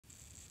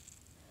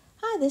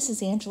Hi, this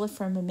is Angela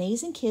from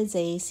Amazing Kids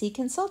AAC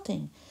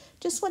Consulting.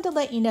 Just wanted to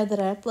let you know that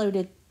I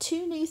uploaded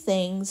 2 new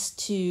things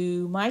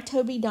to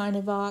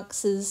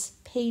MyTobiiDynavox's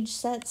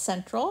Pageset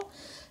Central,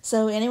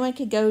 so anyone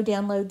could go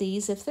download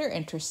these if they're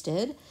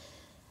interested.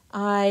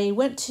 I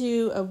went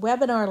to a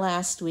webinar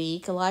last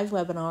week, a live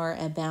webinar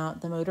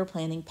about the motor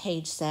planning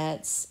page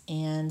sets,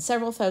 and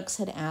several folks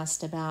had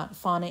asked about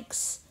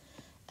Phonics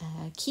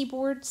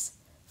keyboards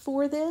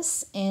for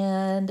this,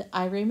 and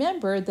I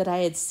remembered that I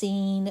had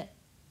seen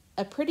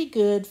a pretty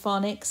good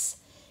Phonics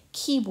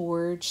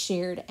keyboard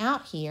shared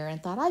out here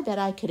and thought I bet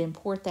I could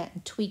import that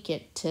and tweak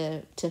it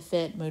to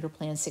fit Motor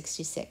Plan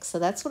 66. So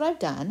that's what I've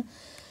done.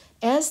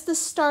 As the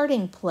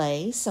starting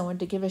place, I wanted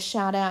to give a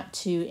shout out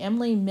to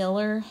Emily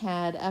Miller,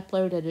 had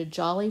uploaded a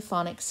Jolly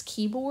Phonics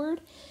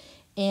keyboard,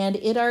 and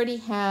it already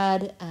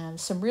had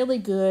some really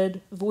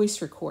good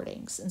voice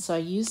recordings. And so I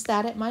used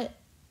that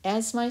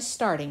as my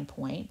starting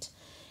point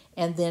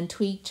and then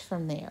tweaked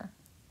from there.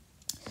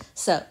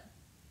 So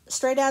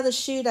straight out of the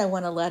chute, I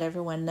want to let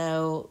everyone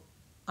know,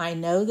 I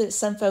know that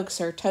some folks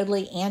are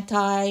totally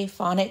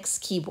anti-Phonics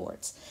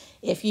keyboards.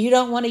 If you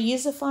don't want to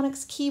use a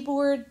Phonics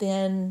keyboard,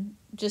 then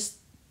just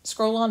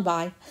scroll on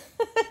by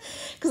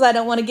because I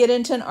don't want to get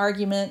into an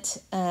argument.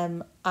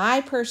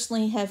 I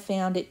personally have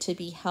found it to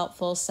be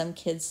helpful. Some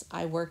kids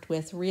I worked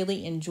with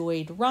really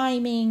enjoyed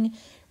rhyming,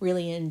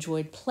 really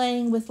enjoyed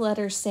playing with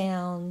letter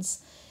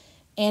sounds,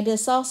 and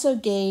this also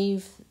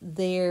gave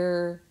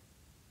their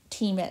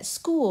team at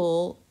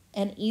school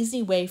an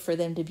easy way for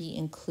them to be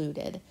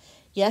included.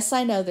 Yes,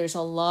 I know there's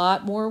a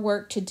lot more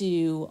work to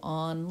do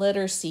on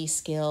literacy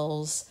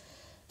skills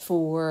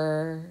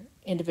for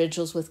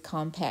individuals with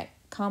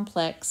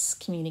complex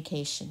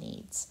communication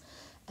needs.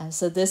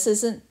 So this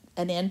isn't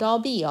an end-all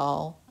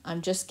be-all.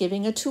 I'm just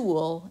giving a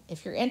tool.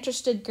 If you're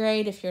interested,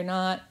 great. If you're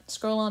not,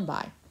 scroll on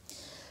by.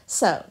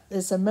 So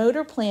there's a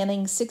Motor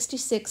Planning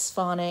 66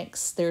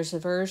 Phonics. There's a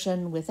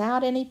version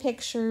without any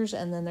pictures,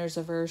 and then there's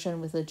a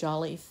version with a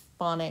Jolly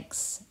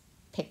Phonics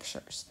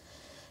pictures.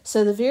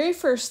 So the very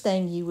first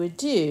thing you would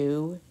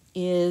do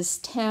is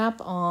tap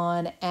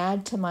on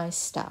Add to My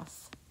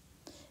Stuff.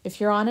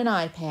 If you're on an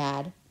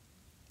iPad,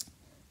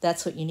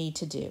 that's what you need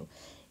to do.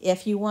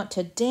 If you want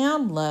to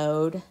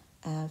download,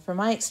 from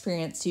my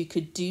experience, you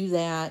could do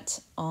that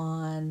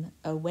on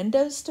a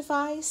Windows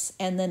device,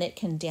 and then it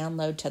can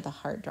download to the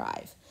hard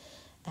drive.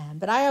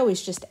 But I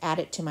always just add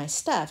it to my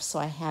stuff so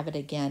I have it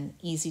again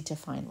easy to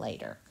find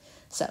later.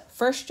 So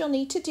first you'll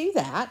need to do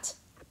that.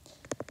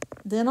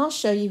 Then I'll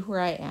show you where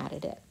I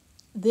added it.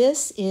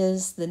 This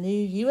is the new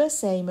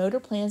USA Motor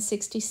Plan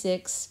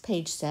 66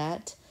 page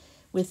set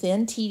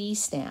within TD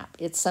Snap.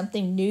 It's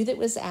something new that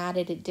was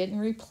added. It didn't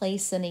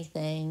replace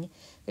anything.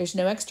 There's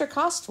no extra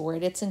cost for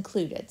it. It's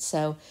included.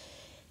 So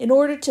in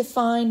order to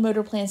find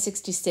Motor Plan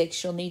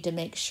 66, you'll need to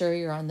make sure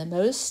you're on the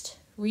most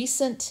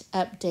recent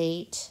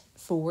update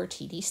for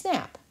TD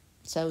Snap.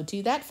 So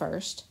do that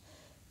first.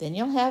 Then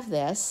you'll have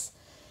this.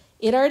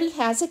 It already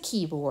has a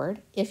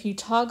keyboard. If you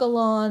toggle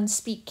on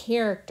Speak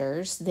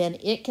Characters, then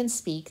it can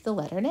speak the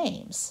letter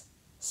names.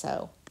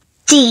 So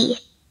D-O-G.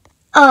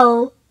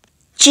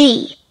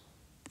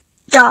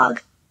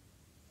 Dog.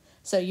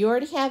 So you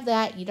already have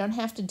that. You don't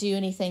have to do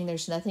anything.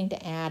 There's nothing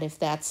to add. If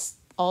that's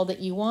all that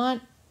you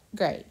want,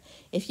 great.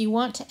 If you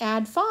want to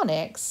add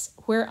Phonics,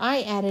 where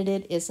I added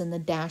it is in the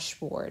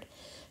dashboard,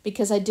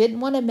 because I didn't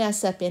want to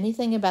mess up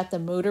anything about the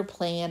motor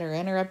plan or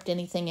interrupt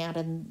anything out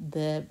in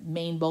the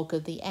main bulk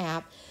of the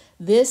app.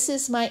 This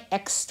is my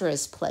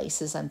extras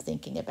place as I'm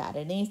thinking about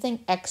it.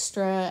 Anything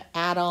extra,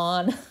 add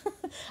on.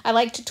 I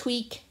like to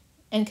tweak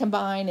and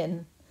combine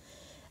and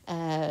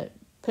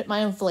put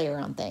my own flair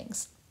on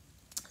things.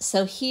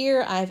 So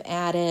here I've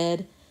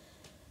added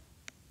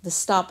the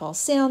Stop All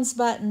Sounds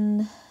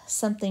button,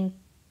 something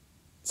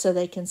so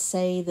they can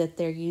say that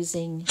they're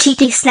using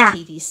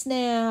TD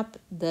Snap,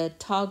 the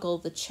toggle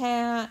the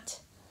chat,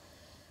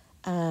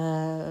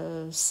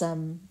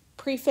 some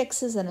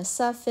prefixes and a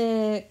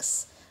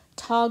suffix,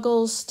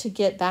 toggles to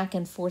get back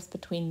and forth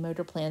between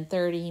Motor Plan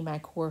 30, my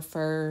Core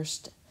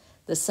First,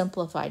 the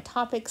Simplified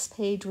Topics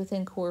page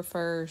within Core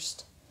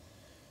First.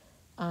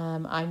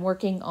 I'm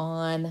working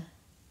on,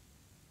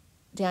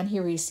 down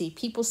here where you see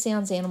people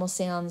sounds, animal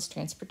sounds,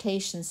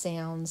 transportation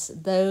sounds.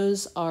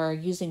 Those are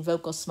using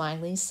vocal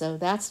smileys, so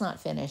that's not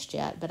finished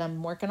yet, but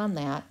I'm working on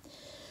that.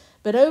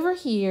 But over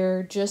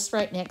here, just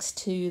right next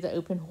to the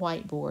open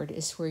whiteboard,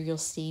 is where you'll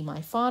see my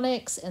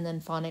Phonics and then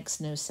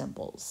Phonics no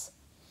symbols.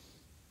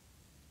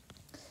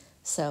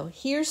 So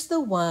here's the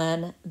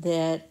one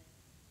that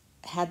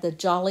had the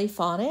Jolly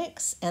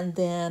Phonics, and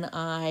then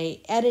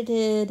I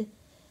edited,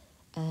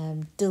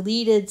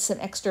 deleted some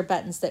extra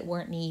buttons that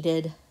weren't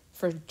needed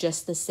for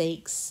just the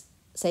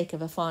sake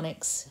of a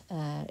Phonics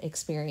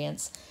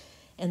experience,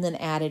 and then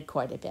added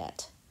quite a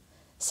bit.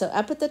 So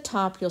up at the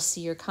top, you'll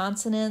see your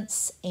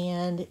consonants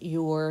and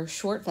your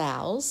short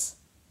vowels.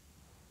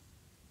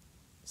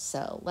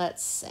 So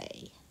let's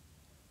say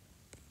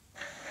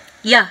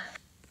yeah,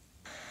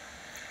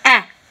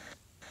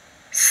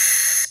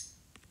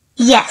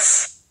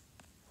 yes.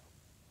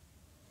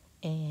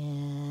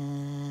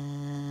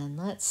 And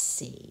let's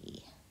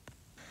see.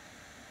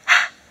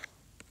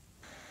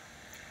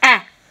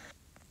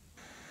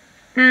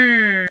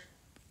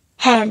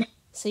 Hen.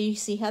 So you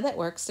see how that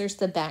works. There's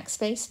the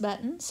backspace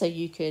button, so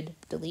you could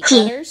delete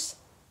letters.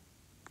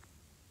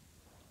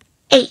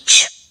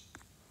 H.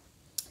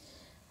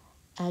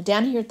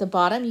 Down here at the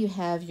bottom, you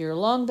have your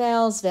long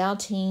vowels, vowel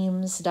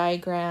teams,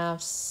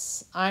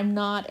 digraphs. I'm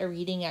not a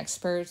reading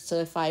expert, so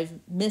if I've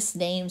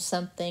misnamed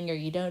something or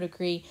you don't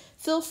agree,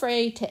 feel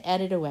free to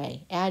edit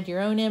away. Add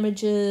your own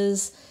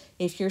images.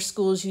 If your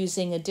school's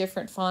using a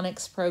different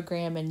phonics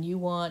program and you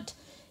want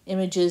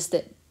images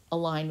that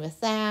align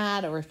with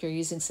that, or if you're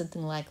using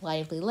something like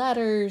Lively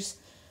Letters,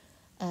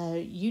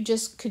 you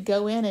just could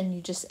go in and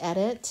you just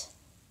edit.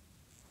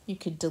 You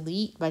could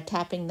delete by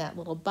tapping that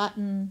little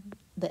button,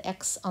 the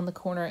X on the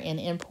corner, and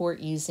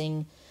import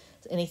using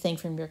anything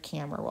from your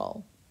camera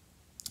roll.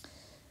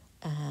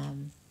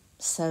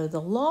 So the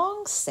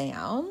long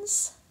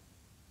sounds,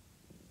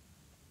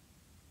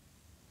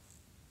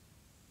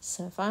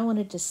 so if I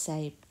wanted to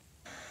say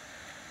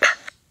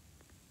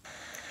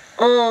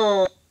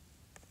O.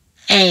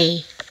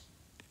 A.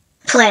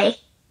 Play.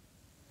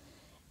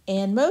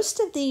 And most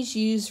of these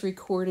use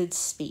recorded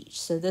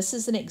speech. So this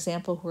is an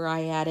example where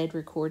I added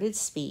recorded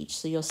speech.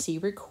 So you'll see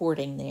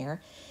recording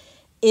there.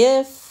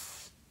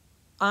 If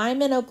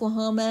I'm in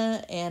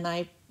Oklahoma and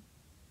I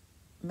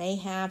may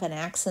have an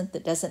accent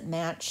that doesn't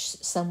match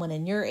someone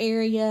in your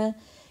area,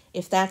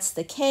 if that's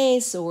the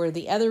case, or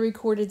the other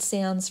recorded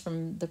sounds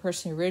from the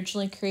person who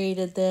originally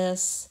created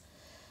this,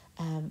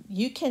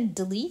 you can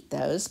delete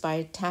those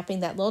by tapping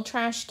that little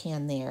trash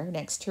can there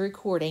next to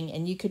recording,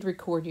 and you could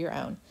record your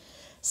own.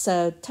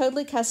 So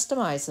totally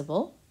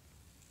customizable.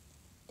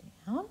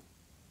 Down.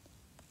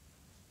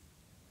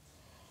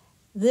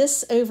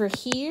 This over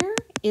here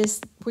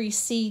is where you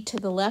see to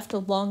the left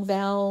of long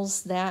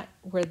vowels, that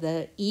where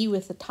the E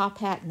with the top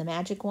hat and the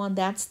magic wand,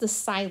 that's the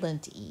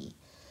silent E.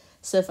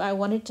 So if I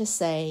wanted to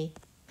say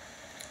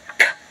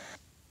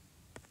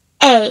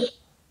A.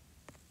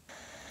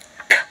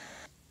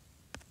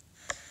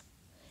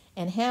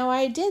 And how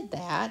I did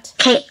that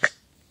Cake.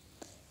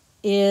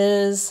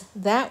 is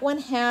that one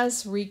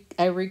has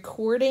a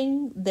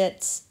recording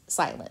that's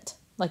silent.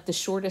 Like the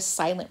shortest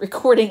silent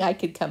recording I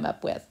could come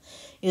up with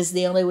is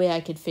the only way I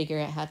could figure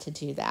out how to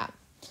do that.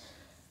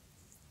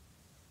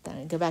 Then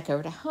I go back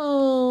over to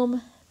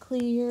home,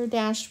 clear,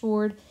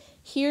 dashboard.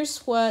 Here's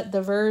what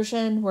the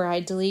version where I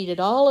deleted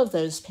all of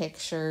those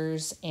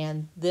pictures,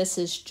 and this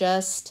is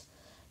just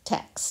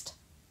text.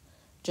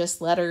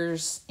 Just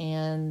letters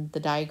and the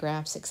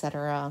digraphs,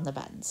 etc. on the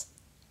buttons.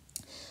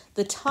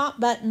 The top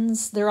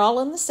buttons, they're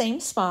all in the same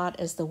spot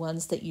as the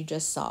ones that you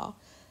just saw.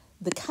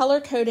 The color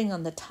coding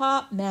on the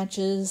top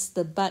matches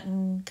the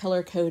button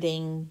color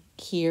coding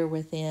here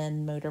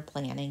within Motor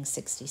Planning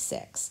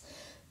 66.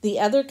 The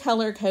other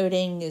color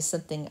coding is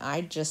something I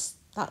just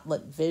thought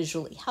looked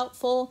visually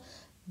helpful,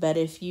 but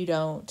if you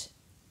don't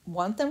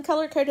want them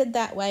color coded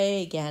that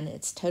way, again,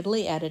 it's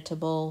totally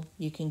editable.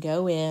 You can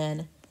go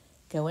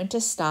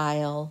into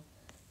style,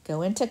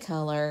 go into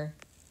color,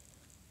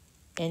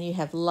 and you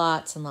have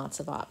lots and lots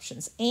of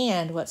options.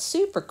 And what's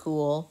super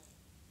cool,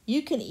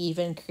 you can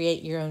even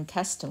create your own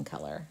custom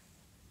color.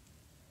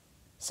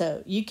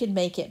 So you can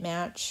make it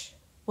match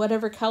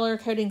whatever color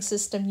coding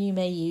system you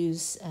may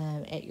use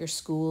at your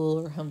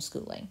school or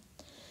homeschooling.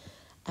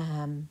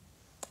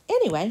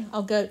 Anyway,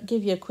 I'll go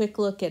give you a quick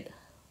look at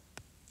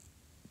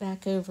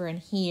back over in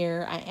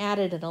here. I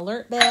added an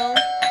alert bell.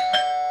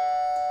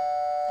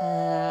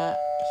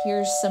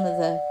 Here's some of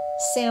the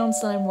sounds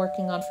that I'm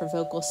working on for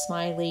vocal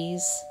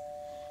smileys.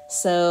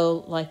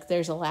 So, like,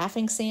 there's a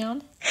laughing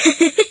sound.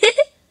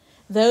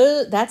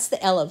 That's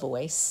the Ella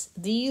voice.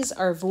 These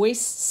are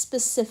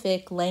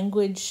voice-specific,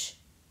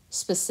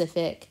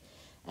 language-specific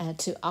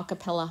to a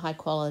cappella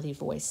high-quality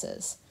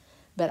voices.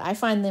 But I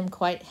find them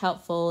quite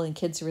helpful, and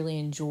kids really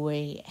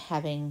enjoy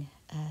having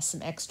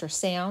some extra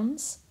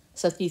sounds.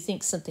 So if you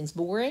think something's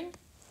boring...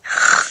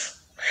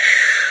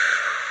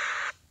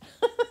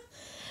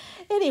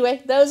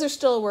 Anyway, those are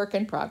still a work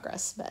in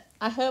progress, but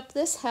I hope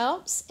this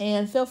helps,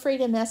 and feel free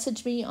to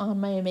message me on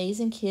my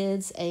Amazing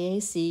Kids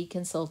AAC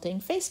Consulting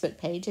Facebook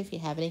page if you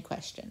have any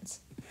questions.